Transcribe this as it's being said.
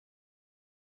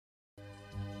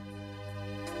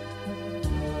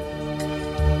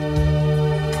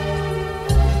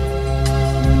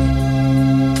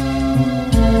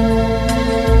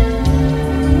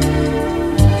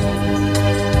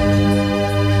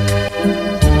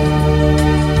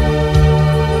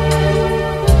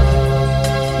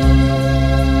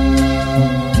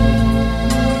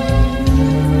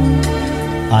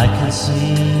I can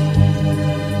see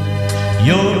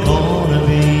you're gonna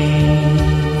be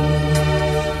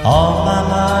on my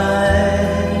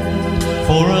mind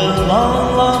for a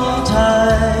long, long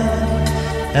time.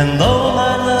 And though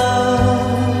my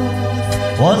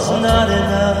love was not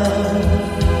enough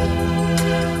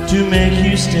to make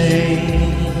you stay,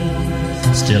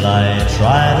 still I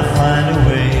try to find a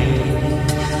way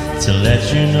to let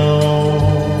you know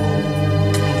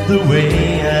the way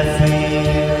I feel.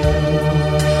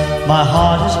 My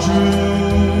heart is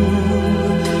true,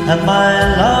 and my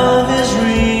love is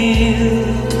real,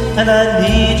 and I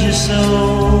need you so.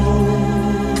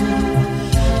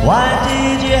 Why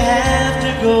did you have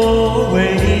to go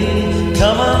away?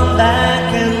 Come on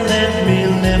back and let me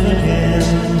live again.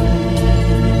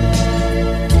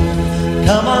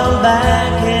 Come on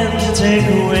back and take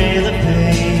away the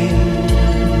pain.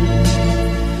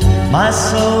 My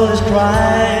soul is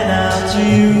crying out to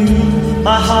you.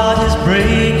 My heart is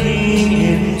breaking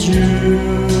in two.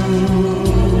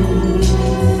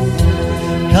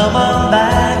 Come on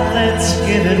back, let's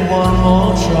give it one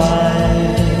more try.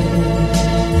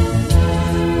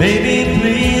 Baby,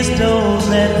 please don't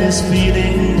let this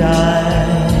feeling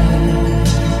die.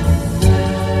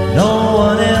 No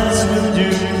one else will do.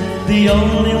 The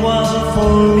only one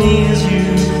for me is you.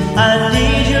 I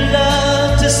need your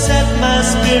love to set my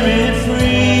spirit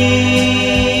free.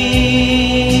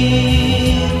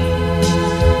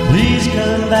 Please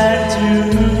come back to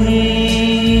me.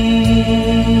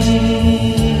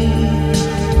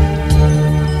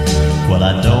 Well,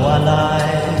 I know I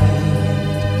lied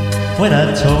when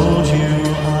I told you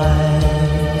I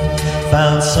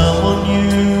found someone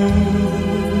new,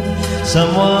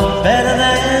 someone better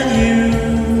than you.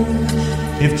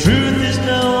 If truth is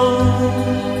known,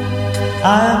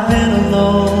 I've been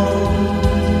alone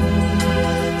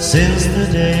since the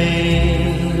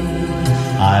day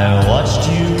I watched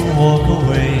you walk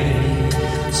away.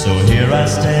 So here I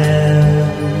stand,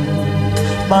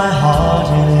 my heart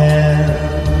in hand,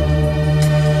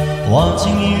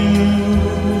 wanting you,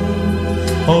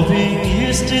 hoping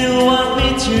you still want me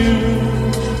to.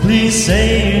 Please say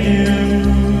you do.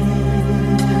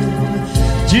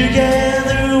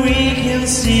 Together we can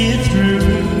see it through.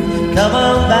 Come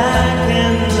on back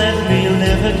and let me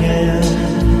live again.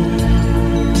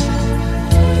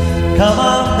 Come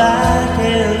on back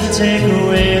and take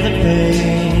away the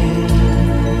pain.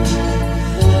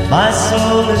 My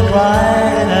soul is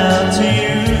crying out to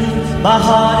you. My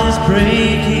heart is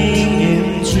breaking in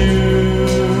two.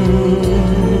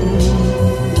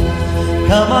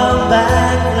 Come on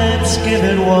back, let's give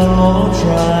it one more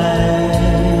try.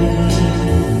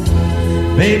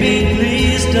 Baby,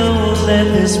 please don't let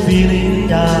this feeling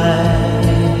die.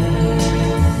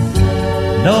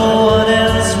 No one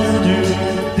else will do.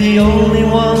 The only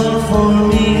one for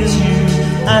me is you.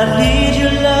 I need